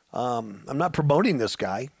 I'm not promoting this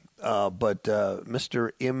guy, but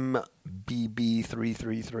Mr.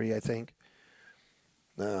 MBB333, I think.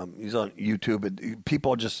 He's on YouTube, and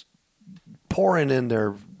people are just pouring in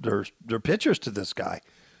their pictures to this guy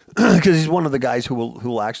because he's one of the guys who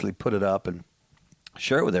will actually put it up and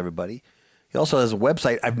share it with everybody. He also has a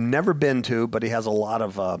website I've never been to, but he has a lot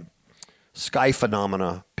of sky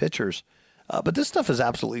phenomena pictures. But this stuff is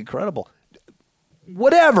absolutely incredible.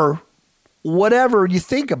 Whatever you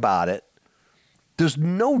think about it, there's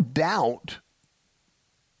no doubt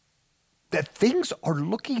that things are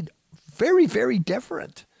looking very, very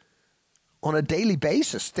different on a daily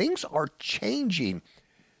basis. Things are changing.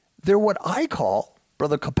 They're what I call,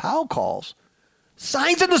 Brother Kapow calls,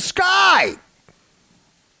 signs in the sky.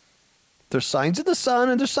 There's signs in the sun,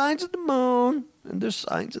 and there's signs in the moon, and there's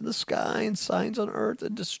signs in the sky, and signs on earth,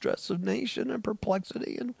 and distress of nation, and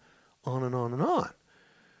perplexity, and on and on and on.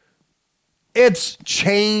 It's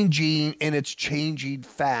changing, and it's changing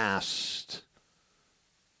fast.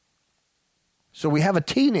 So we have a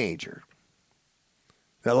teenager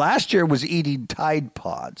that last year was eating Tide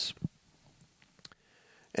Pods.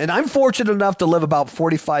 And I'm fortunate enough to live about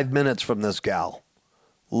 45 minutes from this gal.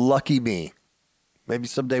 Lucky me. Maybe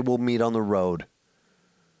someday we'll meet on the road.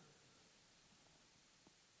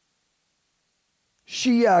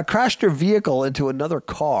 She crashed her vehicle into another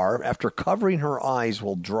car after covering her eyes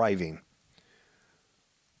while driving.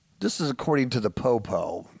 This is according to the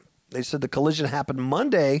Popo. They said the collision happened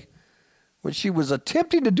Monday when she was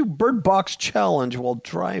attempting to do Bird Box challenge while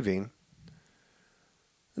driving.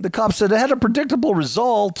 The cop said it had a predictable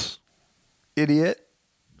result, idiot.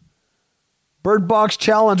 Bird Box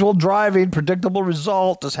challenge while driving, predictable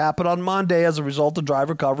result. This happened on Monday as a result of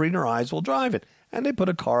driver covering her eyes while driving. And they put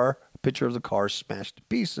a picture of the car smashed to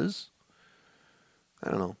pieces.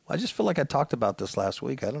 I don't know. I just feel like I talked about this last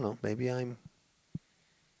week. I don't know. Maybe I'm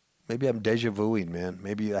deja vuing, man.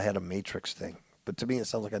 Maybe I had a Matrix thing. But to me, it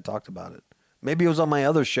sounds like I talked about it. Maybe it was on my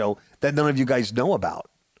other show that none of you guys know about.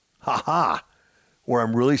 Ha-ha. Where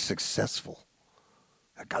I'm really successful.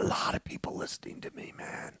 I got a lot of people listening to me,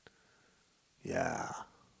 man. Yeah.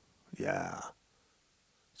 Yeah.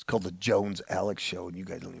 It's called the Jones Alex Show, and you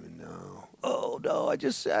guys don't even know. Oh, no, I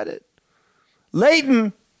just said it.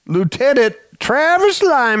 Leighton, Lieutenant Travis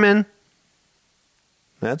Lyman.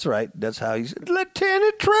 That's right. That's how he said,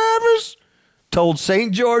 Lieutenant Travis told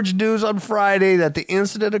St. George News on Friday that the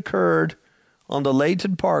incident occurred on the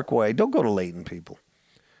Layton Parkway. Don't go to Layton, people.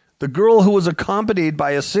 The girl who was accompanied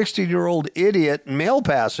by a 16-year-old idiot male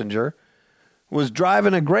passenger was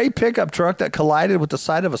driving a gray pickup truck that collided with the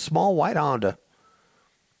side of a small white Honda.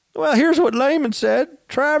 Well, here's what Lehman said.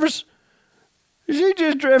 Travis, she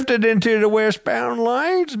just drifted into the westbound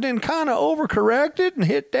lanes and then kind of overcorrected and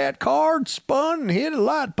hit that car and spun and hit a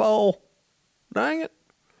light pole. Dang it.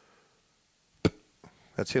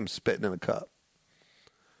 That's him spitting in a cup.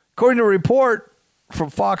 According to a report from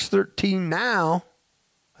Fox 13 Now,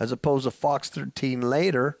 as opposed to Fox 13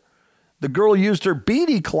 later, the girl used her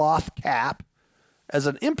beanie cloth cap as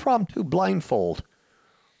an impromptu blindfold.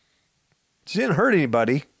 She didn't hurt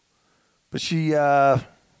anybody, but she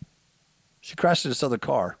crashed into this other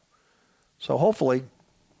car. So hopefully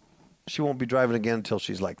she won't be driving again until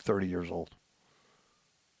she's like 30 years old.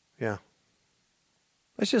 Yeah.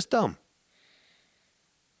 That's just dumb.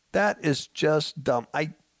 That is just dumb.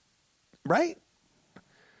 Right?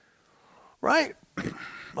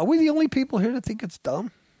 Are we the only people here that think it's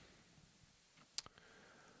dumb?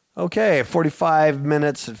 Okay, 45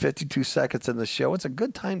 minutes and 52 seconds in the show. It's a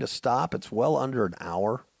good time to stop. It's well under an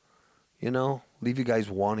hour. You know, leave you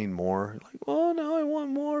guys wanting more. Like, oh, no, I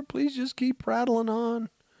want more. Please just keep prattling on.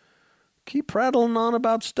 Keep prattling on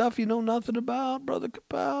about stuff you know nothing about, Brother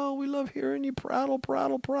Kapow. We love hearing you prattle.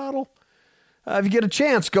 If you get a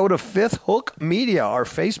chance, go to Fifth Hook Media, our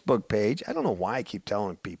Facebook page. I don't know why I keep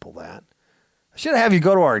telling people that. I should have you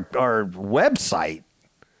go to our website.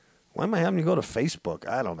 Why am I having you go to Facebook?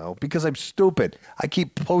 I don't know. Because I'm stupid. I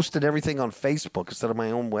keep posting everything on Facebook instead of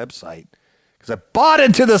my own website. Because I bought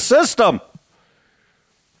into the system.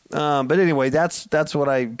 But anyway, that's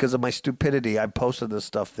what because of my stupidity, I posted this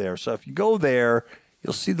stuff there. So if you go there,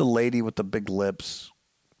 you'll see the lady with the big lips.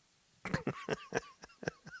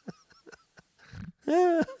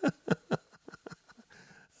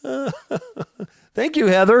 Thank you,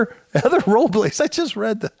 Heather. Heather Robles. I just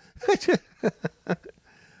read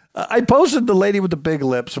I posted the lady with the big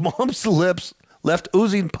lips. Mom's lips left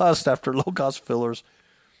oozing pus after low-cost fillers.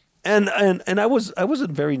 And I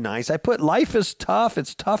wasn't very nice. I put life is tough.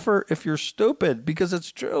 It's tougher if you're stupid, because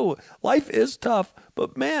it's true. Life is tough,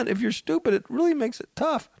 but man, if you're stupid, it really makes it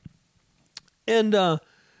tough. And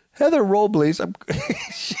Heather Robles,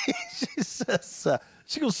 she says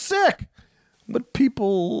she goes, sick. What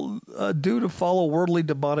people do to follow worldly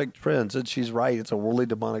demonic trends, and she's right. It's a worldly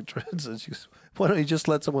demonic trend. And she goes, why don't you just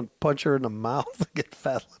let someone punch her in the mouth and get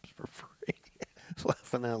fat lips for free?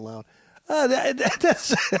 Laughing out loud.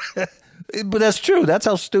 That's but that's true. That's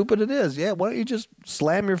how stupid it is. Yeah, why don't you just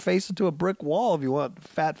slam your face into a brick wall if you want a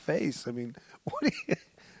fat face? I mean, what do you...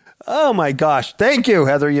 Oh, my gosh. Thank you,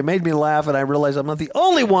 Heather. You made me laugh, and I realize I'm not the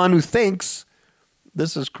only one who thinks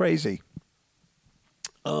this is crazy.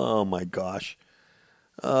 Oh, my gosh.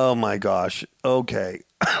 Okay.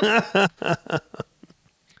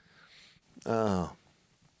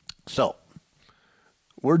 So,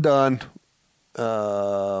 we're done.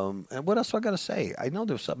 And what else do I got to say? I know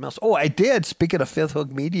there's something else. Oh, I did. Speaking of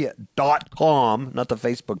fifthhookmedia.com, not the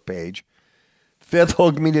Facebook page,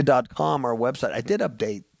 fifthhookmedia.com, our website. I did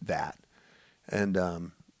update that. And I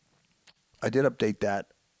did update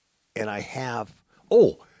that. And I have,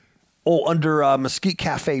 under Mesquite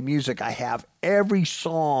Cafe Music, I have every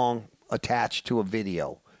song attached to a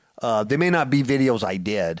video. They may not be videos I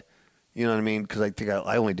did, you know what I mean? Because I think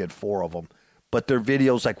I only did 4 of them. But they're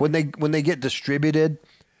videos, like when they get distributed,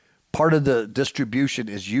 part of the distribution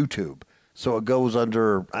is YouTube. So it goes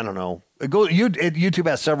under, I don't know. YouTube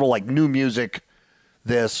has several, like, new music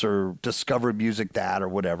this or discovered music that or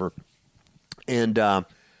whatever. And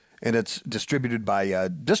it's distributed by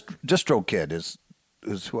DistroKid is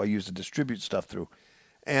who I use to distribute stuff through.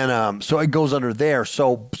 And so it goes under there.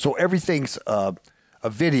 So everything's a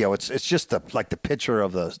video. It's just the picture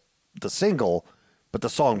of the single, but the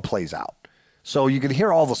song plays out. So you can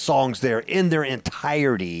hear all the songs there in their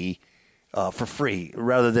entirety for free,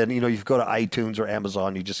 rather than, you go to iTunes or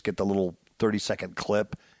Amazon, you just get the little 30-second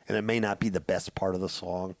clip, and it may not be the best part of the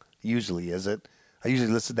song. Usually isn't. I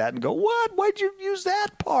usually listen to that and go, what? Why'd you use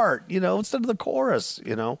that part, instead of the chorus,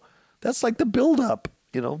 That's like the build-up,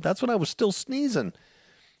 That's when I was still sneezing.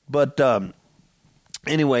 But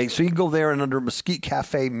anyway, so you can go there, and under Mesquite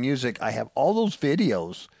Cafe Music, I have all those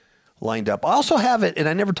videos lined up. I also have it, and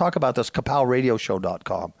I never talk about this,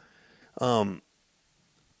 KapowRadioshow.com.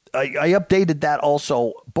 I updated that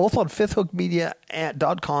also, both on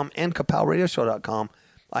fifthhookmedia.com and KapowRadioshow.com.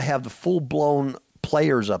 I have the full-blown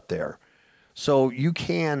players up there. So you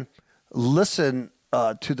can listen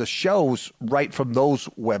to the shows right from those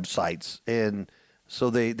websites. And so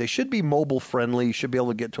they should be mobile-friendly. You should be able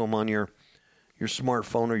to get to them on your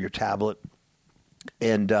smartphone or your tablet.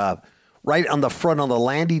 And right on the front, on the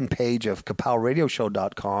landing page of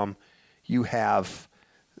KapowRadioshow.com, you have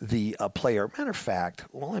the player. Matter of fact,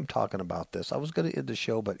 while I'm talking about this, I was going to end the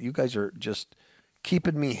show, but you guys are just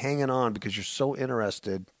keeping me hanging on because you're so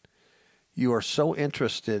interested. You are so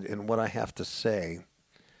interested in what I have to say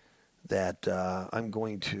that I'm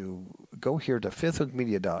going to go here to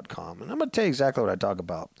fifthhookmedia.com, and I'm going to tell you exactly what I talk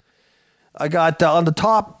about. I got on the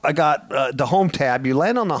top, I got the home tab. You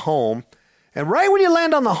land on the home, and right when you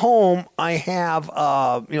land on the home, I have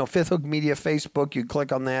Fifth Hook Media Facebook. You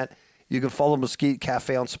click on that. You can follow Mesquite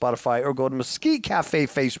Cafe on Spotify or go to Mesquite Cafe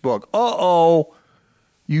Facebook.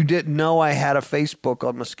 You didn't know I had a Facebook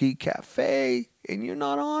on Mesquite Cafe, and you're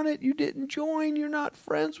not on it. You didn't join. You're not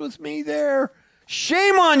friends with me there.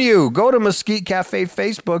 Shame on you. Go to Mesquite Cafe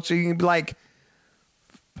Facebook so you can be like,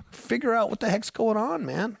 figure out what the heck's going on,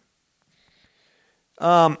 man.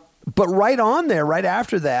 But right on there, right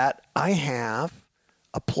after that, I have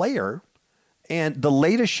a player. And the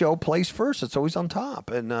latest show plays first. It's always on top.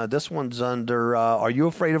 And this one's under Are You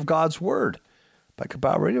Afraid of God's Word by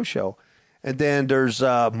Kapow Radio Show. And then there's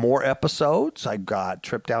more episodes. I got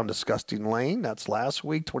Trip Down Disgusting Lane. That's last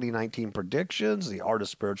week. 2019 Predictions. The Art of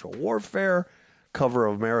Spiritual Warfare. Cover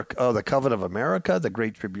of America. The Covenant of America. The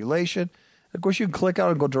Great Tribulation. Of course, you can click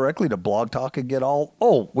out and go directly to Blog Talk and get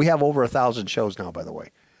all. We have over 1,000 shows now, by the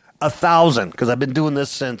way. 1,000. Because I've been doing this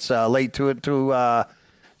since late to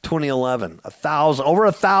 2011, 1,000, over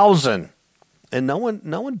 1,000, and no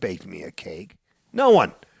one baked me a cake. No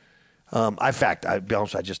one. In fact, I'll be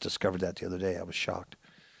honest, I just discovered that the other day. I was shocked.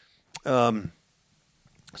 So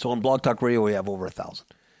on Blog Talk Radio, we have over 1,000.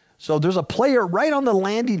 So there's a player right on the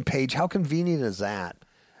landing page. How convenient is that?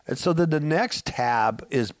 And so then the next tab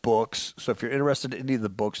is books. So if you're interested in any of the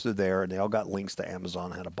books, they're there, and they all got links to Amazon,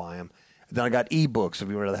 how to buy them. And then I got ebooks if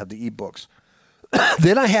you want to have the ebooks.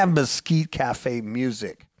 Then I have Mesquite Cafe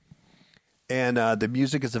Music. And the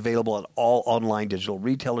music is available at all online digital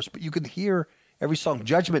retailers. But you can hear every song.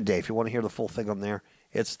 Judgment Day, if you want to hear the full thing on there,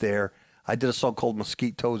 it's there. I did a song called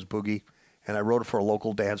Mesquite Toes Boogie, and I wrote it for a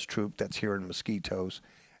local dance troupe that's here in Mesquite Toes.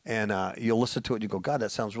 And you'll listen to it and you go, God,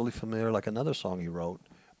 that sounds really familiar, like another song you wrote.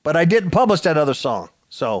 But I didn't publish that other song.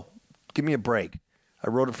 So give me a break. I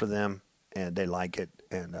wrote it for them, and they like it.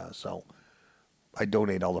 And so I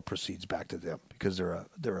donate all the proceeds back to them because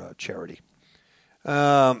they're a charity.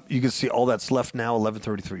 You can see all that's left now,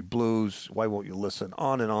 1133 Blues, Why Won't You Listen,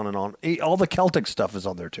 on and on and on. All the Celtic stuff is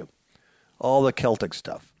on there, too. All the Celtic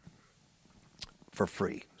stuff for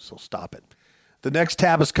free, so stop it. The next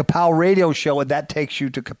tab is Kapow Radio Show, and that takes you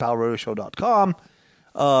to KapowRadioshow.com.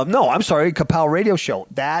 Kapow Radio Show.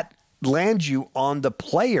 That lands you on the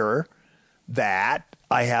player that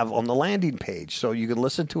I have on the landing page, so you can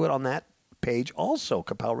listen to it on that page also,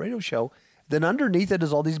 Kapow Radio Show. Then underneath it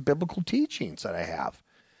is all these biblical teachings that I have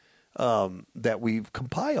that we've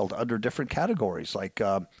compiled under different categories like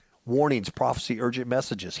warnings, prophecy, urgent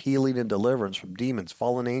messages, healing and deliverance from demons,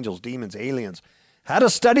 fallen angels, demons, aliens, how to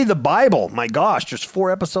study the Bible. My gosh, there's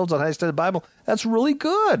 4 episodes on how to study the Bible. That's really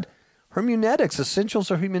good. Hermeneutics,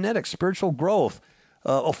 essentials of hermeneutics, spiritual growth,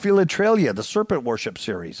 Ophilatralia, the serpent worship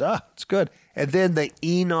series. It's good. And then the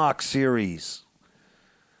Enoch series.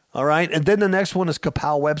 All right, and then the next one is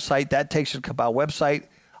Kapow website. That takes you to Kapow website.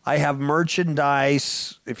 I have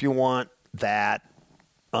merchandise if you want that,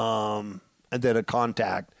 and then to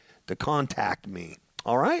contact me.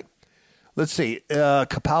 All right, let's see.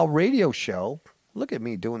 Kapow Radio Show. Look at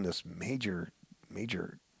me doing this major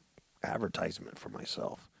advertisement for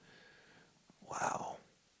myself. Wow,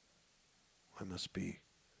 I must be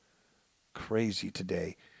crazy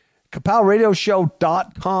today.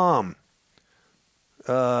 KapowRadioshow.com.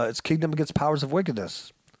 It's Kingdom Against Powers of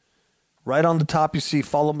Wickedness. Right on the top, you see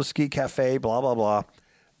Follow Mesquite Cafe, blah, blah, blah.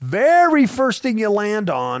 Very first thing you land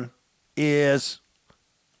on is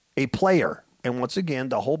a player. And once again,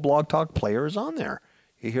 the whole Blog Talk player is on there.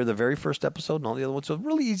 You hear the very first episode and all the other ones. So it's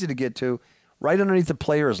really easy to get to. Right underneath the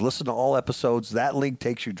player is listen to all episodes. That link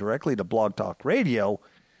takes you directly to Blog Talk Radio,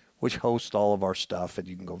 which hosts all of our stuff, and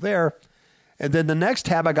you can go there. And then the next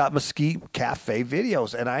tab, I got Mesquite Cafe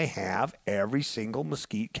videos, and I have every single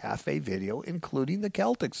Mesquite Cafe video, including the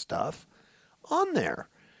Celtic stuff, on there.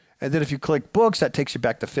 And then if you click books, that takes you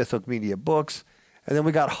back to Fifth Hook Media Books. And then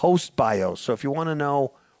we got host bios. So if you want to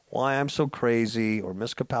know why I'm so crazy or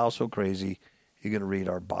Miss Kapow so crazy, you're going to read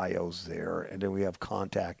our bios there, and then we have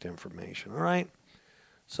contact information, all right?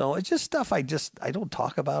 So it's just stuff I don't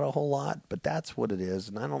talk about a whole lot, but that's what it is,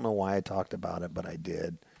 and I don't know why I talked about it, but I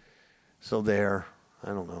did. So there, I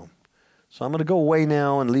don't know. So I'm going to go away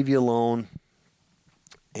now and leave you alone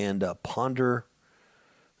and ponder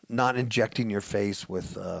not injecting your face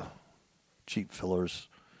with cheap fillers.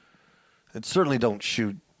 And certainly don't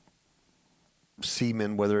shoot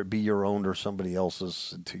semen, whether it be your own or somebody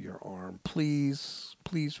else's, into your arm. Please,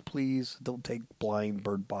 please, please don't take blind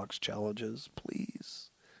bird box challenges. Please.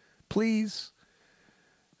 Please.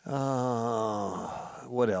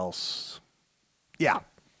 What else? Yeah.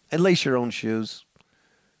 And lace your own shoes.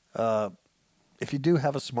 If you do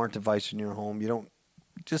have a smart device in your home,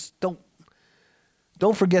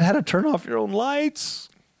 don't forget how to turn off your own lights.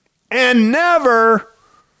 And never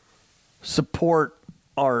support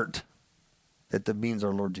art that demeans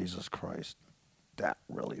our Lord Jesus Christ. That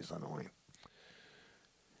really is annoying.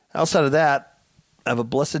 Outside of that, have a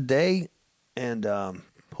blessed day, and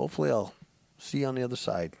hopefully I'll see you on the other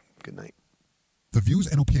side. Good night. The views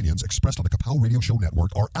and opinions expressed on the Kapow Radio Show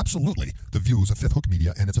Network are absolutely the views of Fifth Hook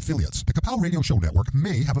Media and its affiliates. The Kapow Radio Show Network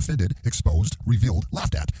may have offended, exposed, revealed,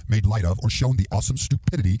 laughed at, made light of, or shown the awesome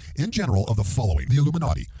stupidity in general of the following: the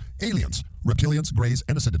Illuminati, aliens, reptilians, greys,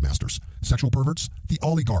 and ascended masters, sexual perverts, the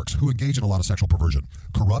oligarchs who engage in a lot of sexual perversion,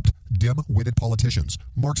 corrupt, dim-witted politicians,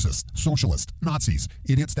 Marxists, socialists, Nazis,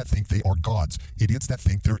 idiots that think they are gods, idiots that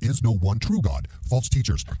think there is no one true God, false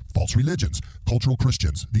teachers, false religions, cultural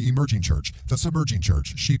Christians, the emerging church, the submerging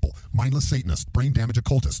church, sheeple, mindless Satanists, brain damage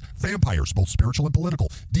occultists, vampires, both spiritual and political,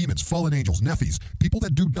 demons, fallen angels, nephies, people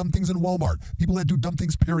that do dumb things in Walmart, people that do dumb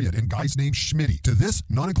things, period, and guys named Schmitty. To this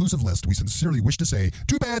non-inclusive list, we sincerely wish to say,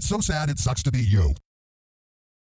 too bad, so sad, it sucks to be you.